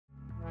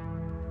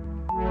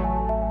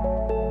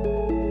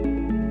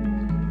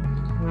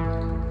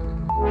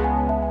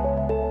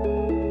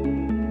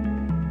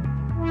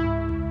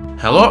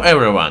Hello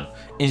everyone!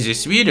 In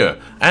this video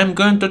I am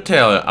going to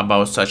tell you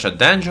about such a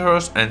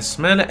dangerous and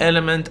smelly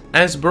element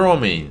as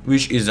bromine,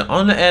 which is the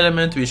only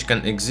element which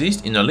can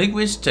exist in a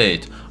liquid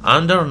state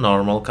under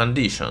normal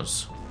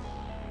conditions.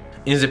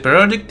 In the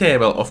periodic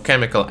table of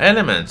chemical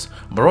elements,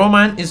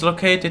 bromine is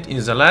located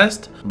in the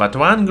last but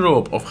one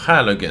group of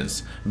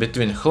halogens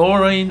between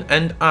chlorine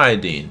and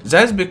iodine.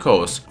 That's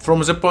because,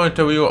 from the point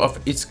of view of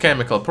its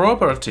chemical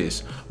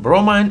properties,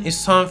 bromine is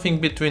something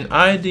between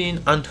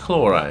iodine and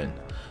chlorine.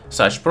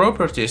 Such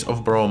properties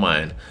of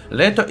bromine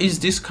led to its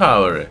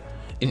discovery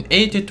in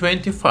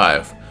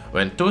 1825,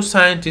 when two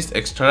scientists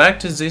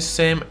extracted this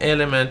same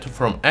element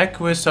from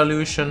aqueous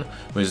solution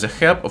with the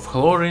help of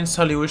chlorine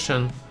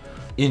solution,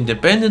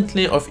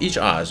 independently of each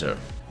other.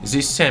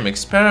 This same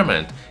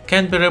experiment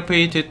can be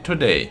repeated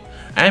today.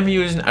 I am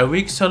using a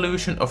weak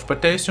solution of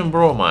potassium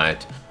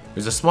bromide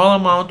with a small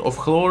amount of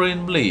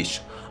chlorine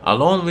bleach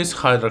along with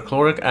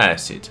hydrochloric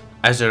acid.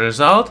 As a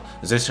result,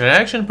 this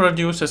reaction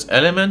produces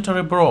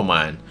elementary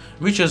bromine,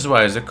 which is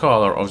why the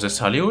color of the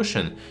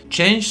solution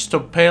changes to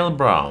pale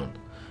brown.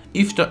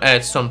 If to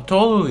add some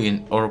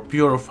toluene or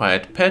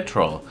purified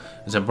petrol,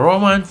 the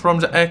bromine from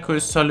the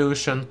aqueous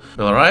solution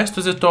will rise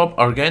to the top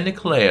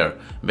organic layer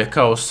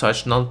because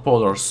such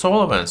nonpolar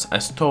solvents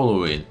as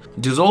toluene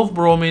dissolve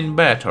bromine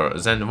better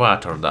than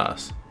water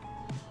does.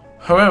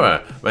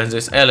 However, when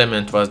this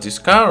element was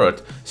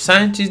discovered,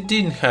 scientists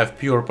didn't have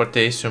pure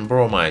potassium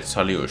bromide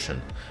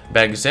solution.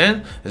 Back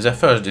then, the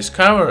first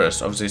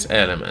discoverers of this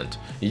element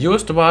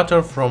used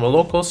water from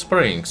local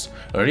springs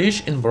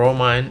rich in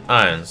bromine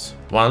ions.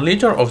 1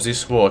 liter of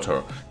this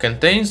water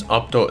contains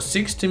up to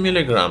 60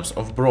 mg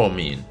of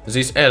bromine.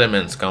 These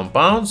element's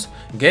compounds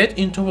get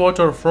into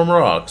water from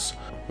rocks,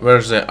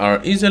 where they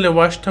are easily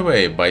washed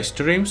away by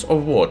streams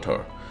of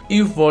water.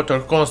 If water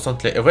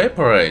constantly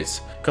evaporates,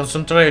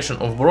 concentration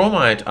of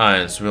bromide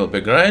ions will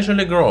be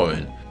gradually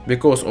growing,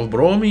 because of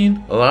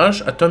bromine large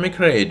atomic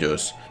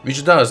radius,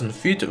 which doesn't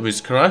fit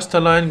with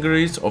crystalline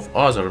grids of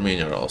other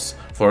minerals,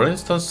 for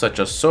instance such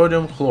as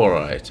sodium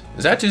chloride.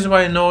 That is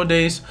why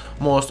nowadays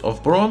most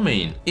of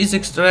bromine is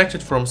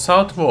extracted from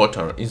salt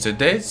water in the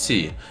Dead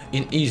Sea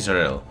in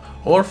Israel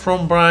or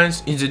from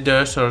brines in the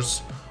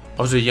deserts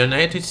of the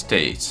United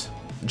States.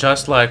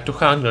 Just like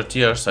 200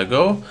 years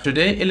ago,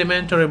 today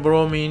elementary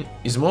bromine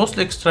is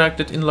mostly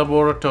extracted in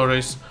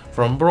laboratories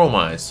from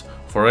bromides,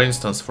 for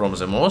instance from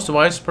the most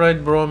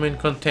widespread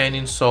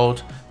bromine-containing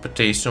salt,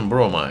 potassium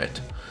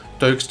bromide.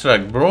 To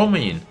extract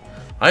bromine,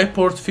 I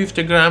poured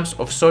 50 grams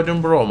of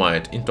sodium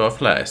bromide into a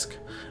flask.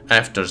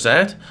 After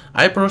that,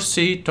 I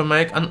proceed to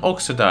make an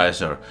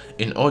oxidizer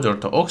in order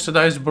to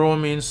oxidize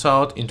bromine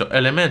salt into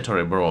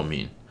elementary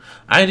bromine.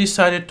 I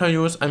decided to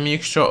use a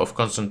mixture of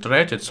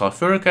concentrated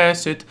sulfuric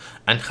acid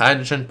and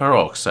hydrogen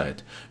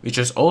peroxide, which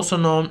is also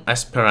known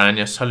as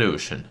piranha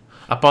solution.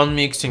 Upon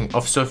mixing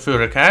of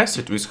sulfuric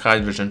acid with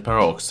hydrogen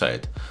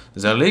peroxide,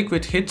 the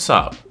liquid heats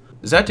up.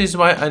 That is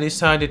why I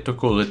decided to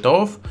cool it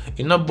off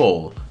in a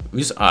bowl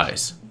with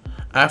ice.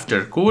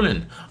 After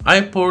cooling,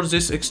 I poured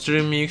this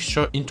extreme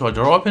mixture into a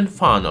dropping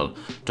funnel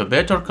to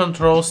better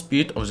control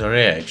speed of the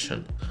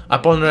reaction.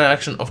 Upon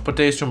reaction of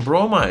potassium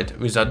bromide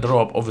with a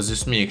drop of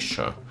this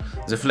mixture,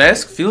 the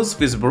flask fills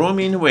with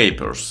bromine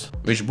vapors,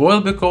 which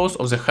boil because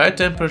of the high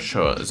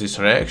temperature this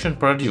reaction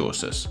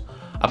produces.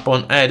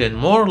 Upon adding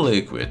more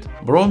liquid,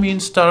 bromine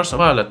starts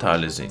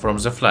volatilizing from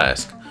the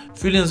flask,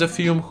 filling the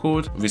fume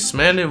hood with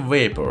smelly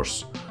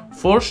vapors.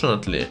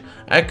 Fortunately,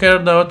 I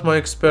carried out my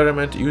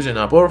experiment using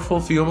a powerful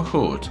fume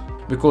hood,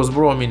 because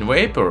bromine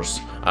vapors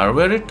are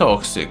very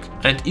toxic,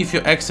 and if you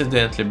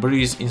accidentally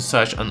breathe in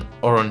such an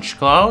orange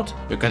cloud,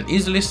 you can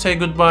easily say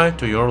goodbye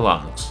to your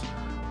lungs.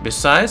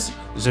 Besides,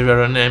 the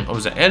very name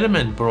of the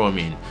element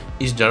bromine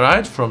is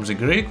derived from the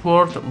Greek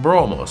word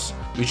bromos,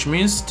 which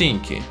means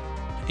stinky.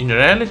 In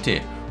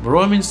reality,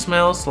 bromine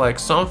smells like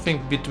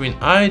something between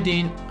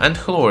iodine and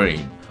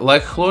chlorine,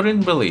 like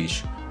chlorine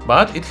bleach,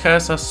 but it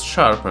has a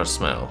sharper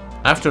smell.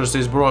 After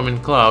these bromine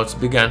clouds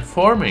began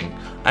forming,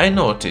 I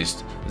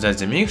noticed that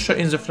the mixture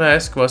in the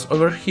flask was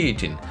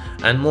overheating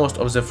and most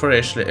of the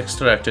freshly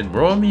extracted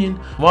bromine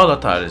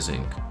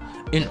volatilizing.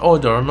 In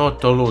order not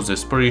to lose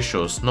this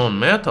precious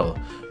non-metal,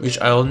 which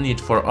I will need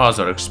for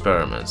other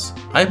experiments,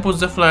 I put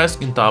the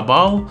flask into a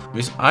bowl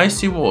with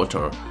icy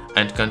water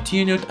and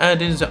continued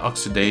adding the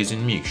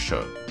oxidizing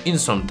mixture. In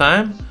some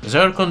time,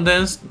 there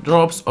condensed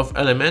drops of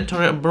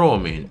elementary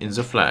bromine in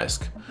the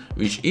flask,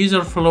 which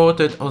either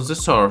floated on the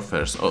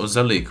surface of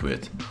the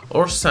liquid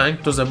or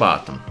sank to the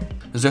bottom.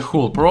 The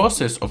whole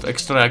process of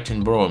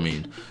extracting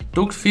bromine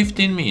took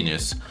 15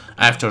 minutes.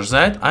 After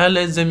that, I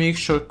let the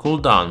mixture cool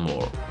down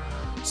more.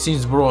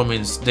 Since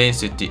bromine's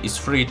density is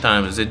 3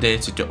 times the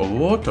density of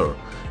water,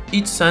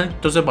 it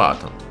sank to the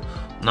bottom.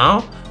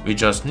 Now, we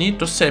just need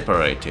to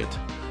separate it.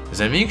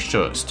 The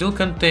mixture still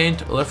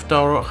contained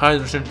leftover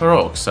hydrogen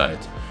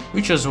peroxide,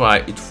 which is why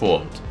it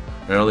formed,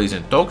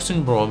 releasing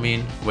toxic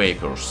bromine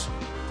vapors.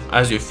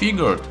 As you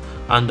figured,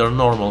 under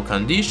normal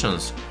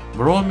conditions,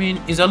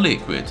 bromine is a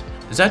liquid.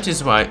 That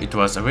is why it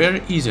was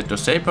very easy to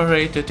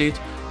separate it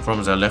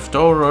from the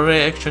leftover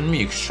reaction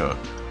mixture,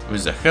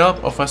 with the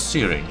help of a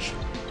syringe.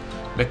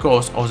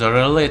 Because of the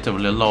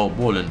relatively low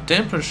boiling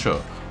temperature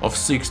of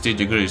 60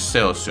 degrees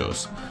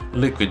Celsius,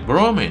 liquid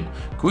bromine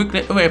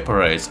quickly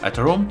evaporates at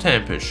room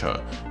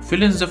temperature,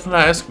 filling the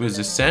flask with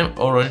the same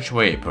orange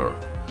vapor.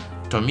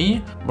 To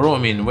me,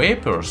 bromine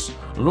vapors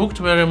looked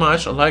very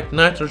much like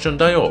nitrogen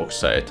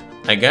dioxide,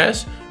 a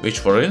gas which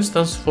for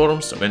instance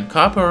forms when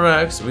copper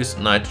reacts with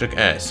nitric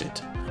acid.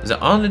 The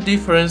only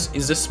difference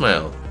is the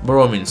smell.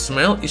 Bromine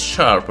smell is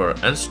sharper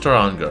and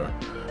stronger.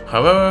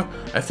 However,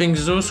 I think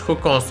those who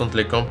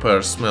constantly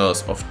compare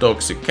smells of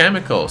toxic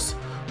chemicals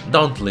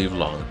don't live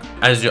long.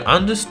 As you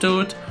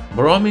understood,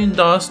 bromine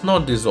does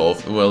not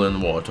dissolve well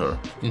in water.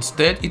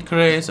 Instead, it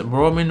creates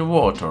bromine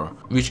water,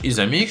 which is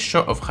a mixture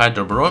of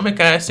hydrobromic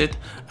acid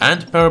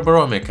and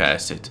perbromic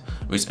acid,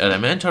 with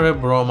elementary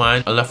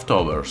bromine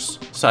leftovers.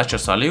 Such a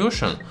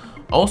solution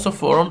also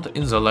formed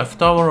in the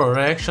leftover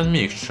reaction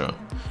mixture.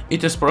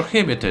 It is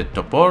prohibited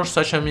to pour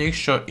such a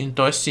mixture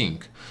into a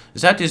sink.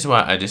 That is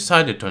why I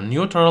decided to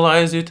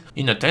neutralize it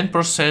in a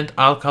 10%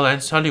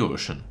 alkaline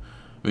solution,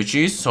 which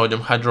is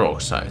sodium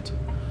hydroxide.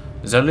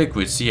 The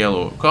liquid's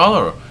yellow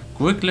color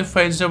quickly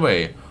fades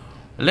away.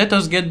 Let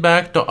us get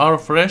back to our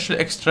freshly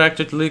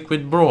extracted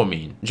liquid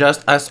bromine.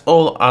 Just as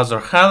all other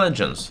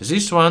halogens,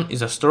 this one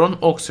is a strong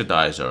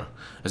oxidizer.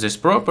 This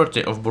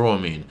property of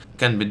bromine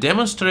can be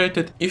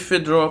demonstrated if we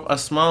drop a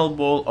small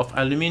ball of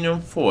aluminum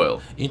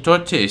foil into a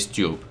test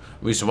tube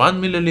with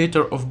 1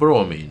 ml of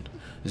bromine.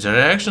 The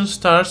reaction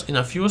starts in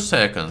a few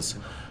seconds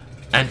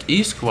and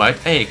is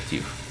quite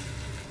active.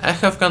 I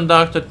have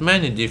conducted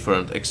many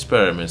different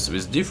experiments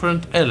with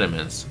different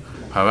elements.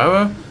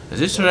 However,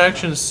 this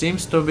reaction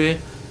seems to be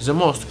the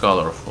most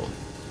colorful.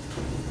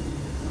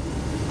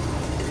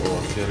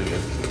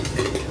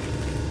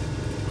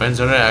 When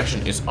the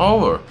reaction is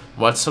over,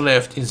 what's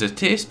left in the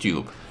test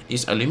tube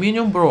is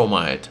aluminum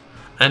bromide,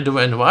 and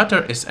when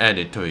water is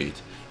added to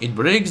it, it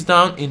breaks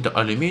down into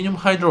aluminum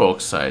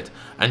hydroxide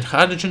and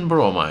hydrogen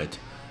bromide,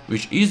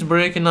 which is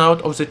breaking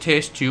out of the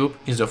test tube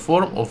in the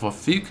form of a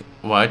thick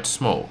white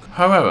smoke.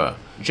 However,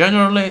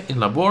 generally in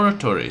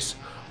laboratories,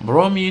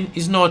 bromine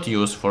is not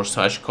used for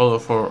such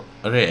colorful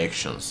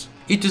reactions.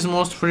 It is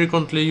most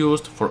frequently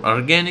used for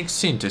organic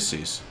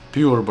synthesis.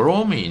 Pure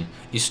bromine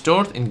is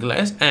stored in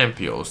glass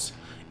ampoules.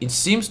 It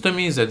seems to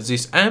me that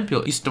this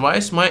ampoule is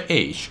twice my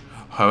age.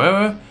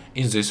 However,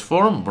 in this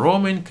form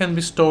bromine can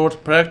be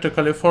stored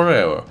practically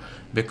forever,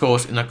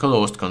 because in a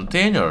closed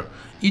container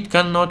it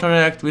cannot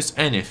react with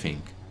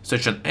anything.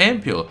 Such an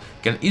ampoule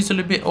can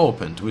easily be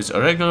opened with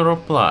regular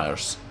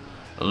pliers.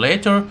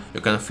 Later,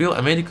 you can fill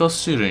a medical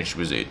syringe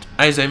with it.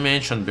 As I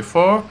mentioned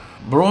before,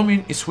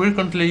 bromine is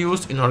frequently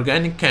used in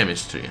organic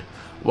chemistry.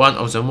 One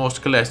of the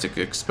most classic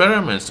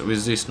experiments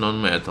with this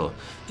nonmetal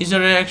is a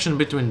reaction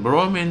between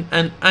bromine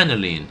and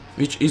aniline,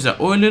 which is an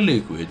oily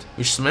liquid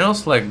which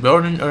smells like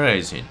burning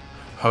resin.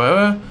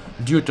 However,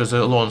 due to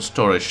the long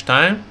storage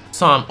time,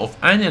 some of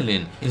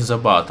aniline in the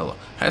bottle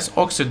has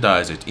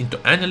oxidized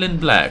into aniline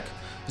black.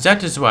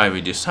 That is why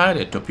we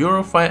decided to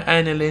purify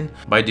aniline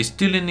by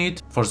distilling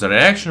it for the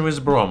reaction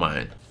with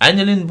bromine.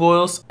 Aniline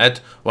boils at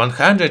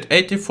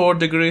 184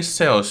 degrees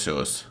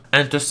Celsius,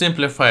 and to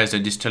simplify the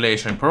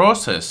distillation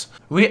process,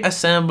 we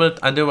assembled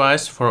a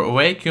device for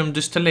vacuum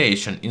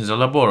distillation in the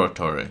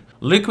laboratory.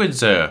 Liquid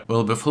there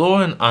will be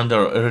flowing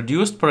under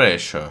reduced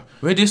pressure.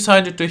 We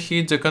decided to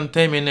heat the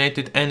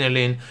contaminated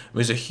aniline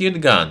with a heat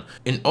gun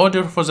in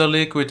order for the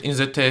liquid in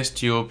the test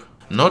tube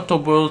not to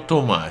boil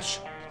too much.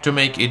 To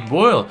make it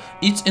boil,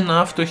 it's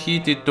enough to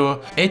heat it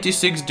to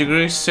 86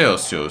 degrees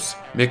Celsius,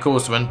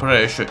 because when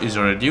pressure is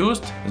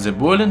reduced, the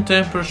boiling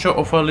temperature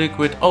of a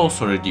liquid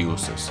also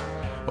reduces.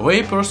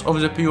 Vapors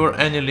of the pure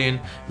aniline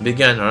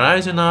began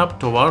rising up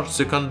towards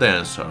the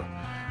condenser.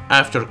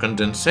 After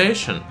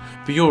condensation,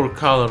 pure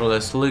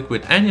colorless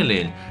liquid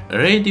aniline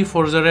ready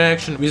for the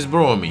reaction with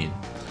bromine.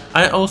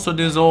 I also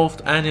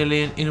dissolved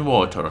aniline in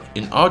water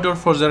in order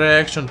for the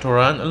reaction to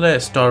run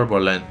less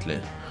turbulently.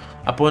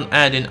 Upon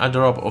adding a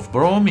drop of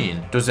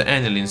bromine to the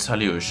aniline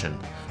solution,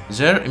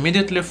 there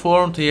immediately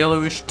formed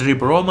yellowish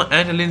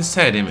tribromoaniline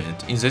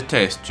sediment in the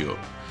test tube.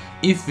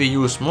 If we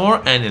use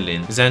more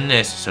aniline than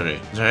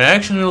necessary, the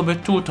reaction will be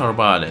too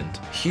turbulent,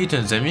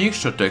 heating the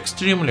mixture to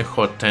extremely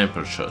hot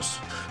temperatures.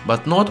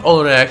 But not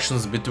all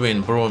reactions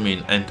between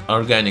bromine and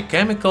organic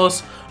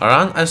chemicals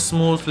run as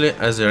smoothly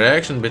as the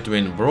reaction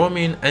between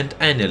bromine and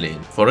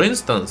aniline. For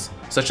instance,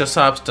 such a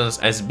substance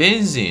as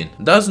benzene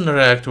doesn't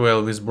react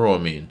well with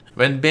bromine.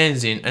 When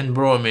benzene and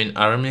bromine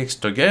are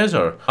mixed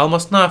together,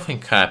 almost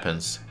nothing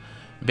happens.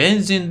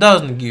 Benzene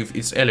doesn't give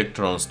its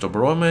electrons to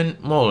bromine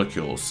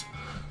molecules.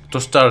 To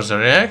start the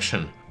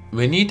reaction,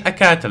 we need a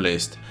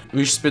catalyst,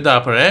 which speeds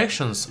up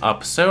reactions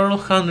up several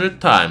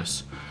hundred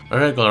times.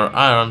 Regular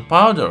iron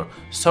powder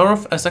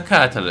serves as a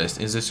catalyst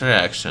in this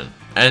reaction,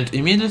 and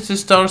immediately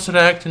starts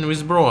reacting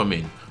with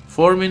bromine,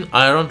 forming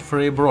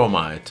iron-free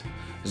bromide.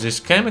 This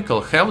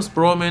chemical helps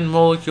bromine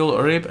molecule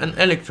rip an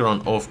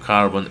electron off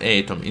carbon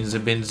atom in the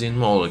benzene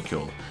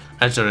molecule.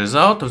 As a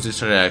result of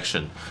this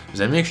reaction,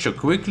 the mixture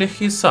quickly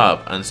heats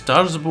up and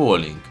starts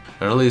boiling,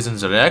 releasing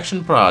the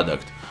reaction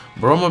product,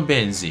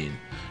 bromobenzene,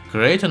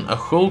 creating a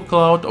whole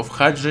cloud of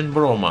hydrogen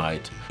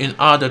bromide. In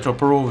order to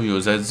prove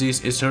you that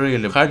this is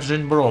really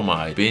hydrogen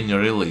bromide being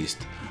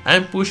released, I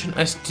am pushing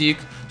a stick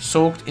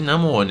soaked in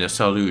ammonia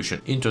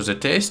solution into the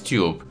test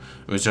tube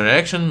with the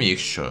reaction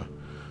mixture.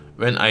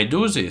 When I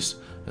do this,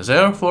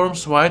 there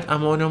forms white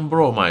ammonium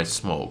bromide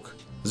smoke.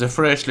 The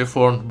freshly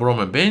formed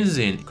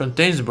bromobenzene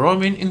contains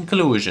bromine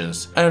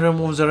inclusions. I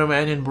remove the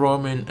remaining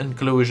bromine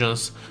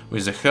inclusions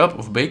with the help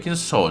of baking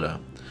soda.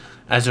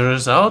 As a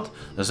result,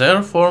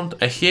 there formed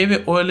a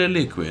heavy oily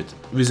liquid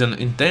with an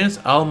intense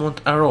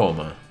almond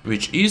aroma,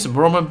 which is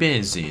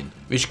bromobenzene,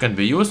 which can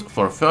be used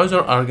for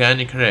further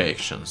organic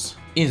reactions.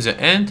 In the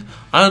end,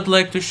 I would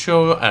like to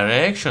show you a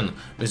reaction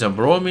with a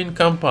bromine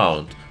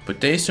compound,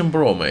 potassium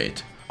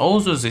bromate.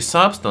 Although this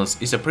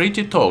substance is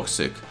pretty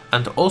toxic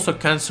and also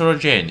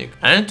cancerogenic,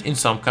 and in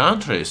some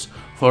countries,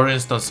 for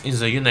instance in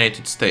the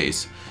United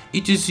States,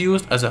 it is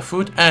used as a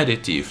food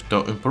additive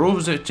to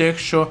improve the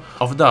texture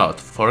of dough,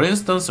 for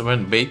instance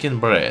when baking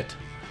bread.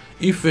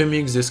 If we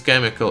mix this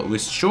chemical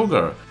with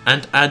sugar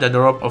and add a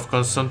drop of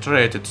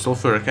concentrated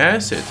sulfuric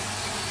acid,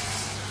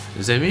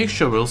 the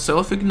mixture will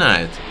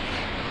self-ignite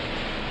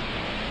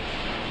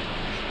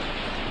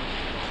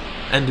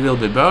and will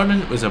be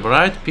burning with a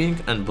bright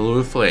pink and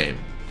blue flame.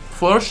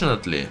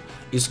 Fortunately,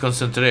 its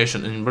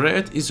concentration in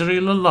bread is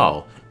really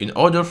low in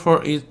order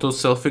for it to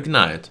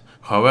self-ignite.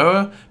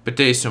 However,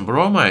 potassium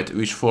bromide,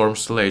 which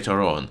forms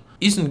later on,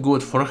 isn't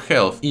good for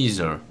health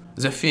either.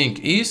 The thing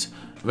is,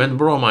 when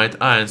bromide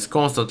ions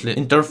constantly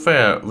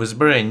interfere with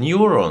brain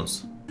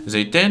neurons,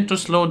 they tend to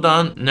slow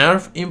down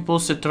nerve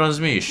impulse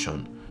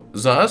transmission,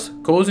 thus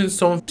causing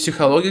some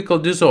psychological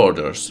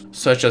disorders,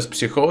 such as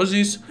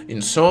psychosis,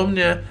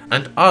 insomnia,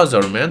 and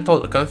other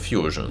mental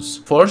confusions.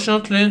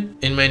 Fortunately,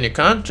 in many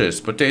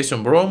countries,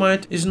 potassium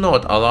bromide is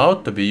not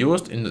allowed to be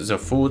used in the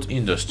food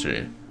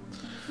industry.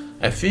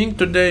 I think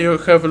today you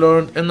have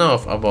learned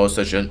enough about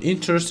such an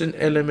interesting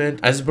element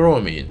as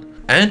bromine.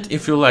 And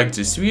if you liked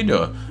this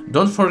video,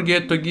 don't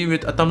forget to give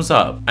it a thumbs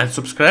up and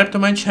subscribe to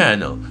my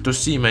channel to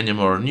see many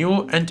more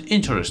new and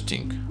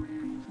interesting.